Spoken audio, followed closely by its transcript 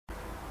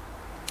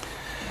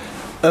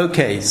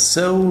Okay,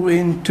 so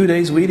in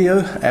today's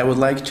video I would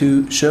like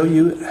to show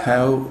you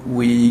how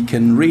we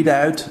can read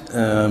out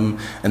an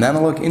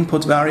analog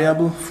input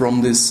variable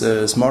from this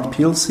smart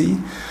PLC,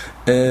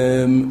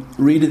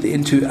 read it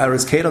into our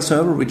SCADA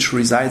server which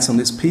resides on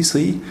this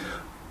PC,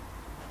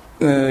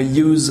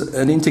 use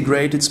an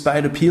integrated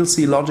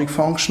SpiderPLC logic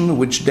function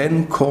which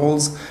then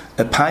calls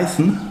a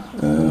Python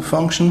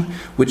function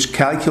which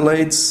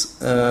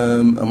calculates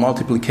a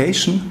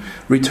multiplication,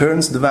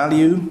 returns the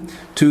value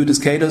to the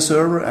SCADA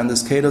server, and the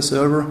SCADA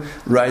server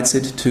writes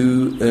it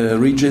to a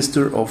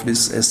register of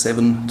this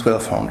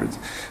S7-1200.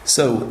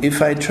 So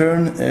if I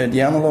turn the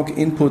analog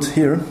input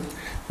here,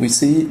 we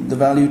see the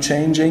value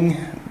changing,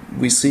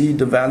 we see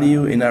the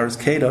value in our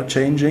SCADA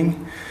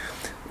changing.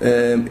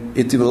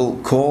 It will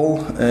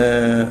call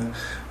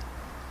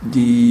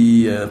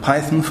the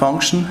Python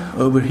function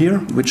over here,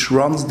 which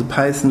runs the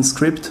Python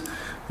script,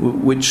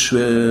 which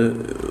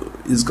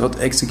is got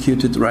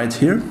executed right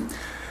here,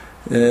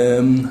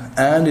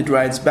 and it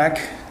writes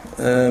back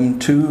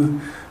to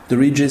the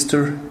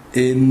register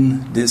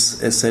in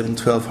this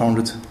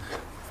S7-1200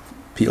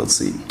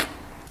 PLC.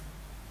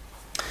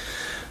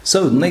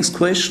 So the next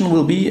question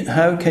will be,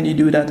 how can you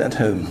do that at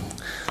home?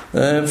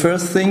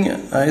 First thing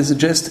I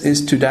suggest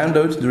is to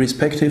download the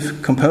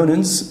respective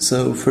components.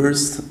 So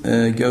first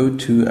go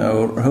to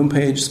our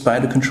homepage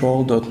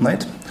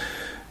SpiderControl.net,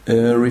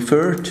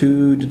 refer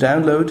to the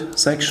download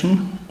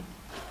section,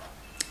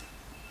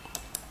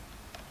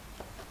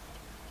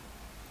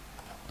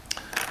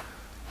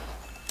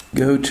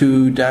 go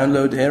to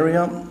download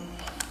area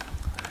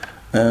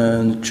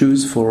and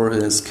choose for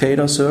a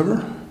SCADA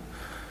server.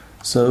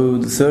 So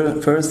the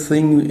first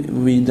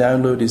thing we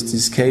download is the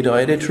SCADA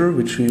editor,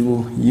 which we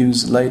will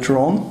use later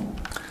on.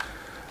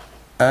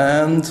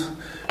 And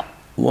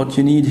what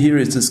you need here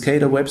is the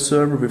SCADA web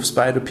server with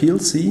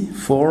SpiderPLC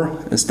for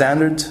a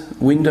standard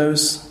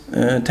Windows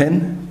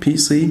 10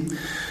 PC.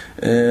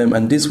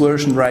 And this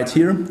version right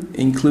here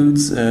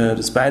includes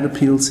the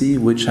SpiderPLC,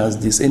 which has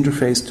this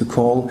interface to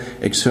call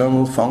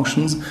external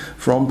functions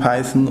from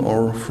Python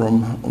or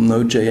from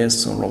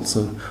Node.js or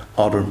also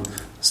other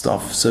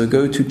stuff. So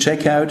go to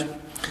checkout,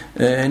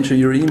 enter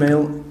your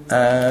email,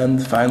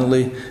 and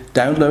finally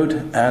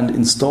download and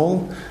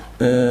install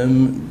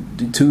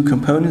the two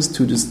components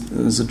to the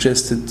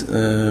suggested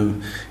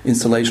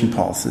installation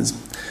paths.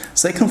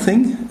 Second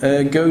thing,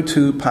 go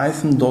to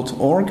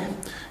python.org,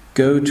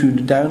 go to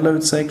the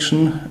download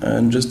section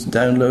and just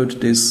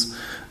download this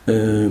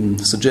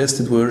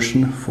suggested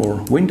version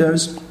for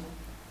Windows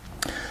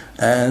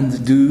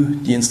and do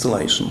the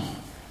installation.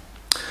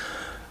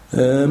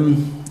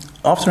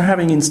 After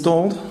having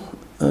installed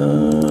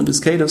the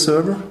SCADA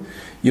server,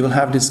 you will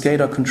have the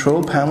SCADA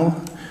control panel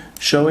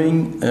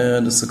showing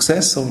the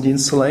success of the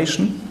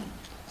installation.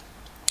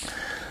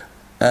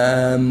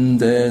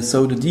 And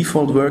so the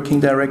default working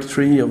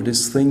directory of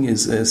this thing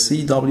is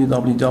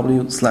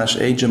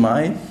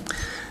cwww/hmi.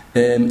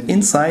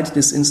 Inside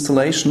this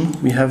installation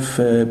we have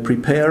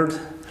prepared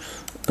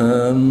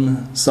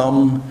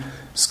some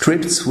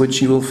scripts which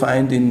you will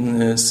find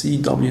in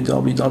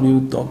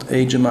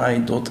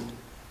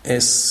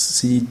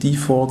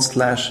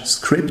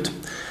cwww.hmi.sc/default/script,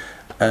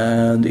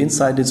 and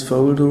inside this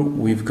folder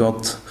we've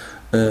got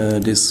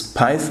this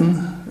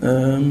Python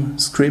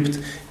script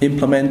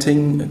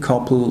implementing a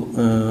couple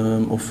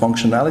of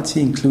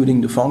functionality,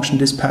 including the function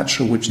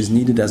dispatcher, which is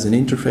needed as an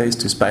interface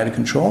to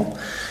SpiderControl,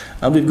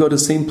 and we've got a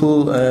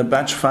simple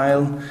batch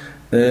file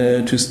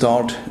to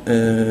start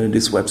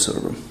this web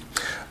server.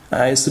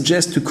 I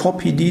suggest to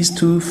copy these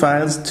two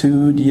files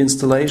to the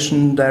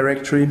installation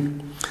directory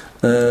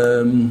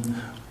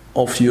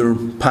of your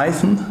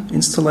Python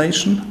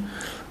installation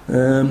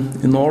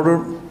in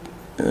order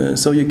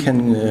so you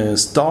can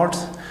start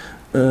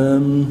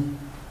the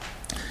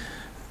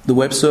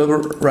web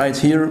server right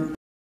here.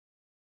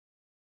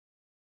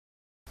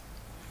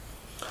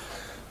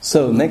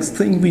 So next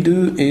thing we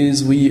do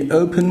is we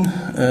open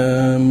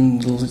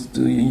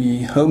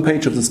the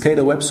homepage of the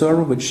SCADA web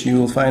server, which you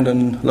will find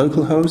on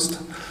localhost,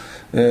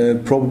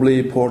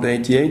 probably port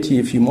 8080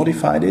 if you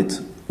modified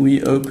it.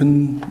 We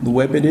open the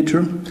web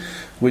editor,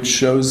 which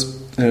shows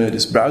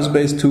this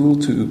browser-based tool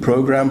to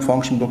program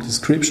function block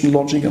description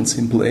logic and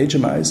simple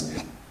HMIs.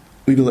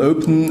 We will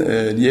open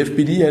the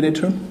FBD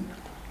editor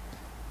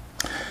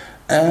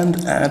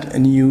and add a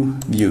new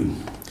view,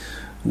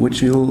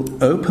 which we'll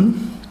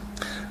open.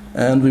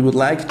 And we would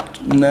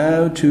like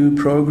now to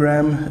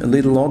program a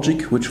little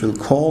logic which will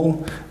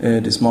call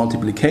this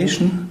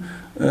multiplication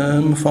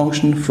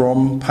function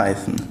from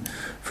Python.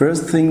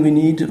 First thing we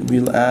need,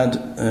 we'll add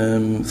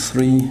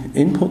 3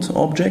 input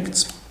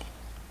objects,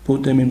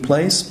 put them in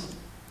place.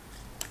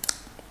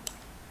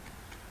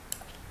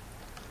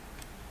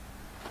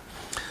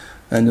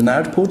 And an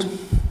output.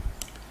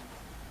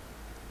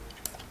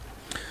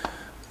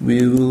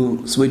 We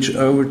will switch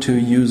over to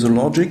user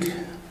logic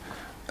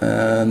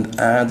and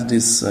add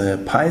this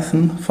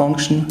Python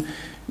function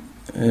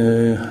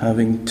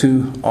having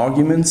 2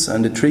 arguments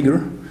and a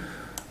trigger.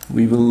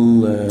 We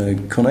will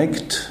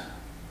connect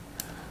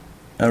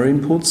our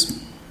inputs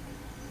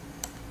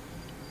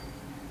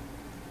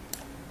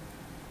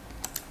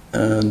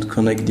and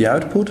connect the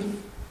output.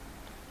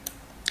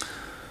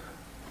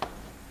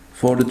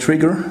 For the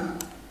trigger,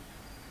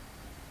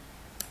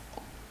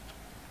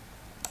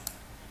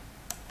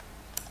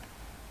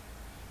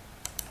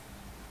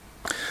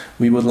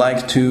 we would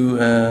like to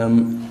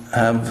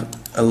have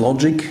a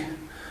logic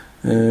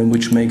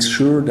which makes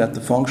sure that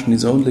the function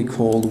is only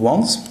called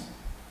once.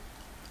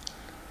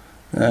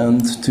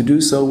 And to do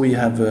so, we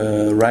have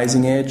a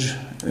rising edge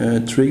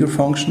trigger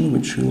function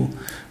which will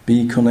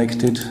be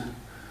connected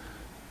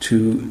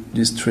to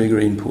this trigger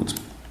input.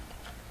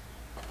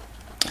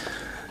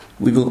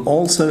 We will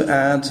also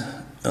add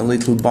a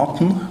little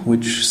button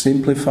which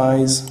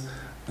simplifies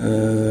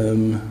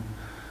the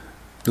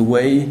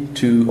way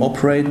to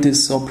operate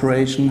this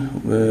operation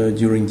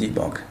during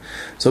debug.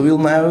 So we'll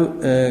now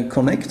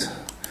connect.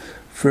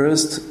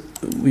 First,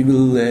 we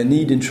will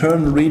need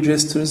internal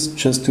registers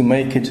just to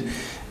make it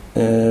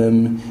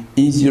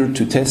easier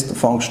to test the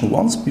function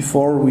once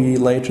before we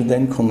later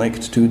then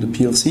connect to the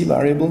PLC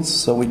variables.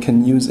 So we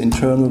can use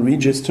internal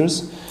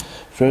registers.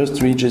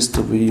 First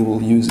register we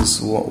will use is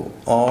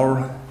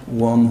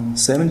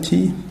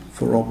R170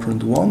 for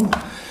operand 1.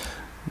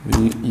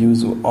 We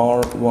use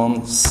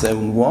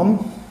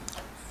R171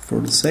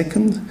 for the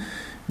second.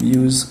 We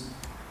use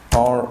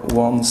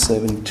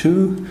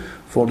R172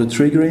 for the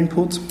trigger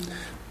input.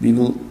 We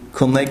will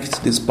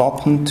connect this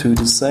button to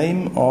the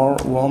same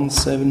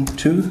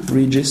R172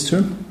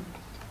 register,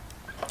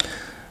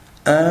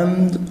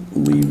 and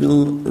we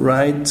will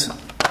write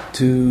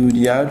to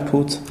the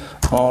output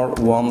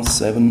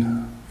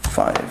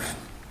R175.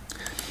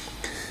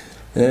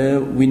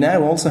 We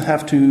now also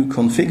have to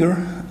configure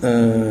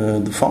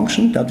the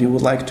function that we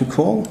would like to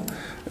call.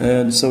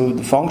 So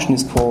the function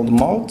is called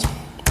mult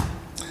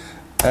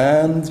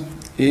and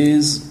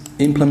is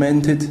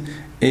implemented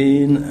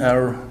in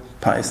our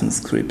Python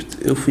script.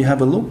 If we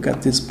have a look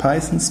at this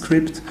Python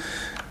script,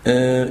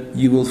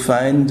 you will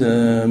find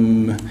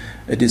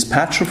a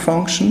dispatcher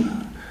function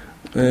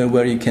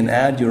where you can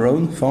add your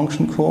own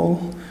function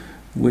call,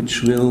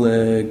 which will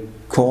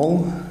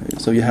call.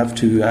 So you have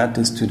to add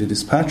this to the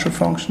dispatcher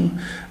function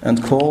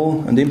and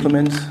call and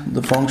implement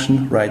the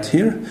function right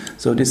here.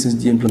 So this is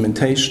the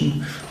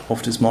implementation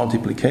of this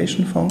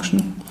multiplication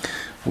function,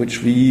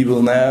 which we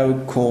will now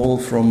call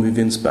from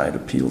within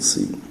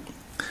SpiderPLC.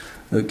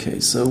 Okay,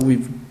 so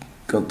we've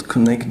got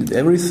connected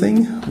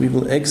everything. We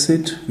will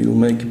exit, we will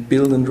make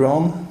build and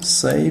run,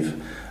 save,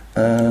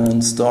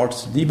 and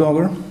start the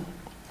debugger.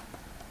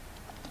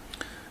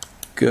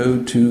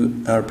 Go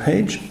to our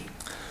page,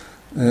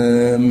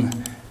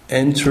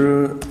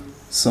 enter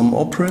some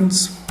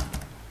operands,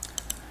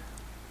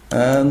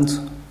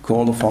 and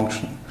call the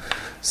function.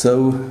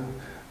 So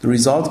the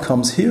result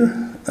comes here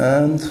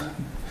and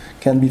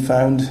can be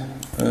found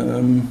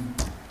in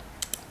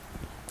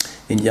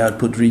the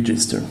output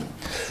register.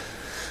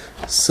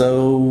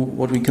 So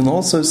what we can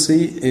also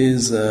see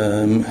is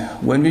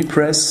when we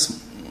press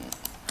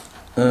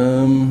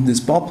this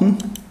button,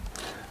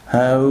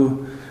 how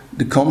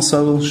the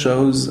console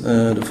shows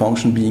the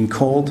function being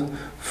called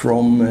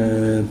from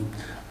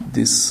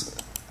this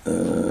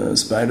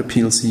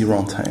SpiderPLC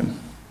runtime.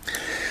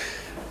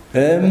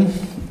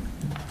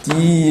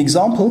 The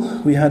example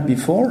we had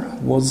before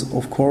was,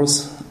 of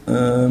course,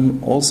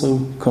 also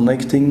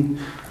connecting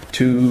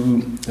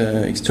to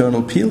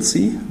external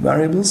PLC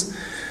variables.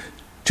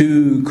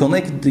 To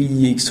connect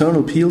the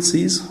external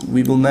PLCs,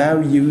 we will now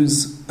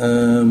use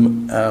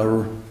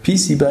our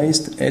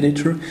PC-based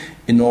editor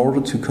in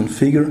order to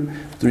configure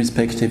the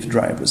respective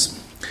drivers.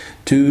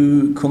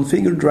 To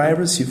configure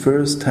drivers, you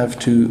first have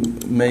to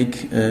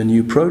make a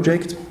new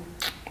project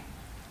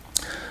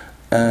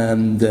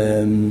and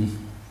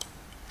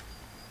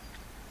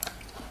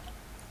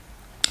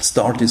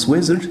start this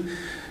wizard.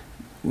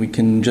 We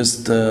can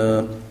just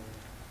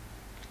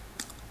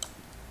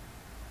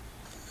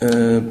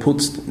put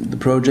the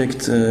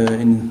project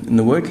in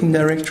the working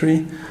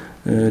directory,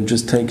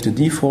 just take the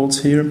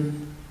defaults here,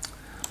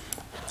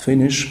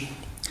 finish.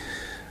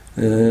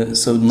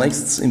 So the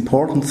next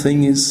important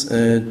thing is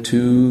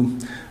to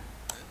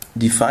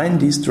define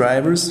these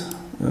drivers.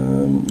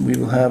 We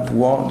will have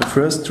the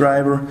first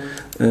driver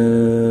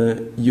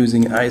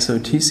using ISO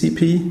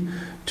TCP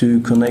to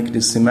connect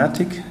the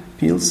schematic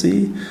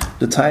PLC.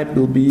 The type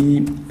will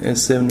be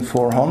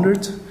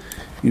S7400.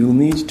 You will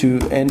need to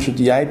enter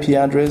the IP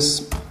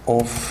address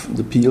of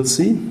the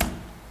PLC.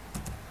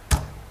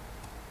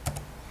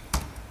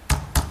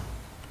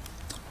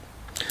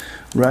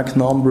 Rack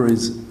number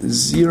is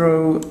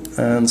 0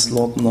 and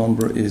slot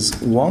number is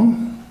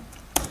 1.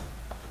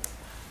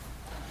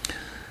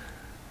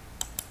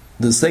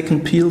 The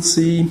second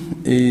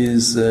PLC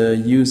is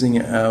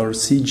using our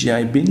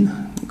CGI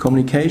bin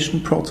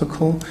communication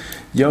protocol.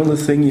 The only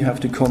thing you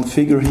have to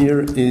configure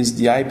here is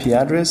the IP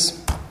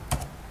address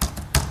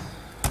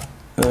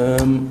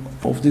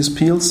of this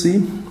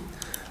PLC,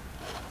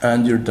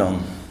 and you're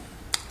done.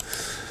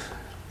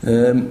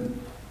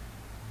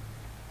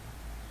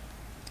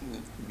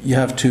 You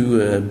have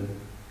to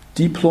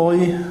deploy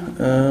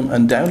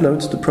and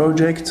download the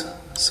project.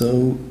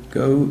 So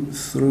go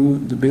through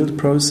the build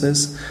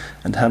process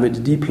and have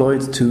it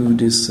deployed to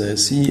this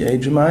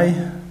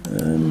CHMI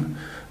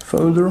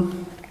folder.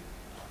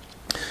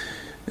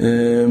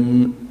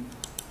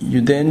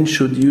 You then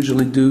should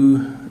usually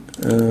do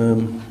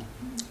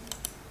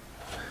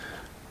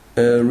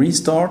a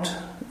restart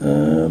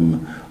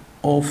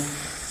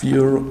of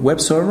your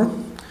web server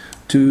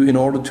in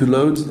order to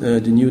load the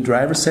new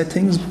driver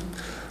settings,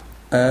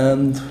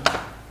 and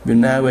we're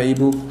now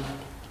able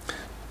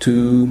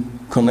to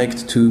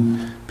connect to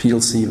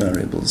PLC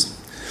variables.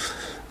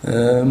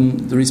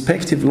 The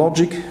respective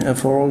logic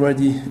I've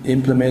already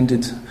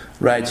implemented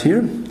right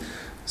here.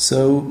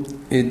 So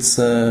it's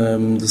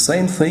the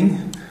same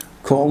thing,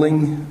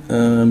 calling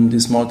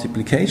this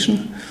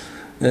multiplication,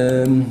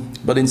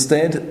 but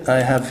instead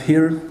I have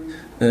here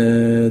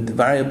the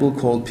variable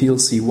called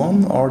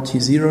PLC1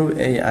 RT0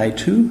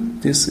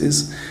 AI2. This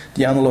is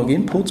the analog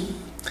input.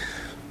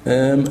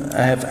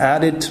 I have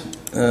added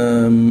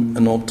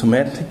an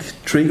automatic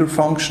trigger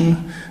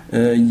function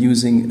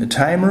using a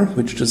timer,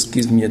 which just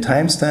gives me a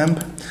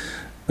timestamp.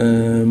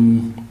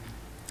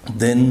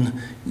 Then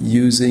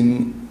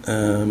using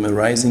a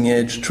rising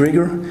edge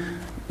trigger.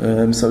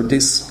 So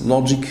this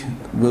logic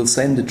will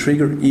send a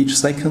trigger each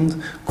second,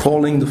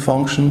 calling the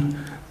function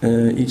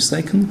each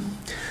second.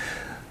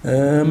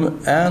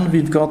 And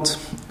we've got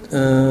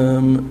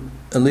a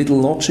little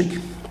logic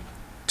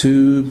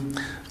to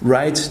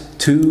write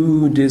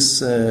to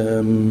this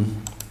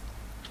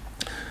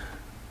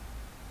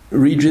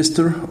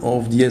register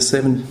of the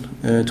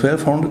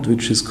S7-1200,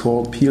 which is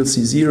called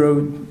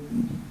PLC0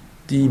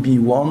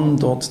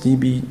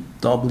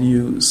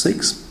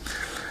 db1.dbw6,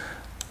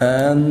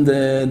 and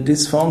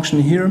this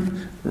function here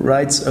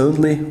writes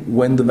only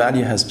when the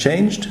value has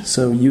changed,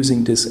 so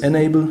using this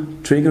enable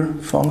trigger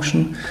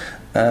function,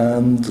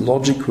 and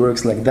logic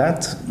works like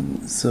that.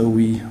 So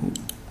we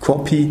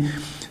copy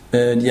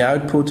the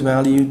output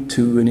value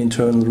to an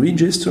internal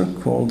register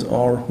called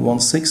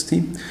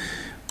R160.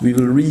 We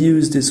will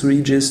reuse this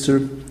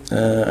register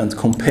and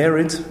compare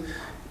it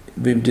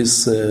with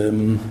this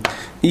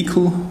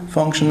equal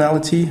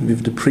functionality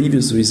with the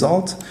previous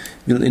result.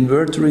 We'll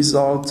invert the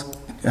result,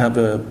 have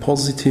a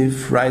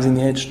positive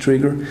rising edge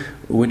trigger,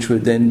 which will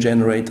then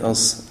generate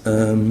us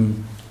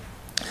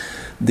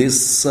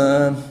this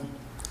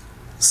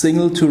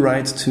signal to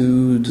write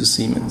to the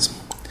Siemens.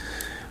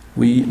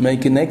 We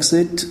make an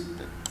exit,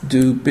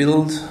 do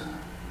build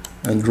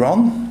and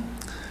run,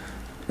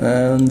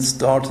 and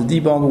start the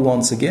debugger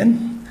once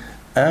again,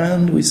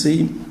 and we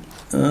see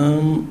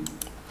on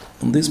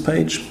this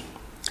page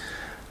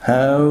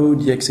how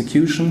the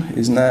execution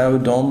is now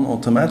done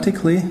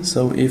automatically.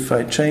 So if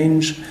I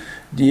change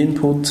the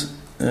input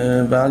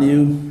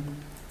value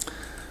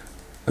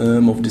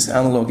of this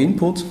analog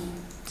input,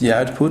 the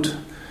output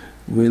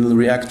will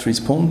react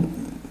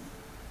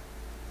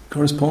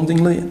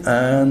correspondingly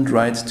and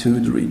write to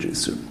the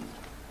register.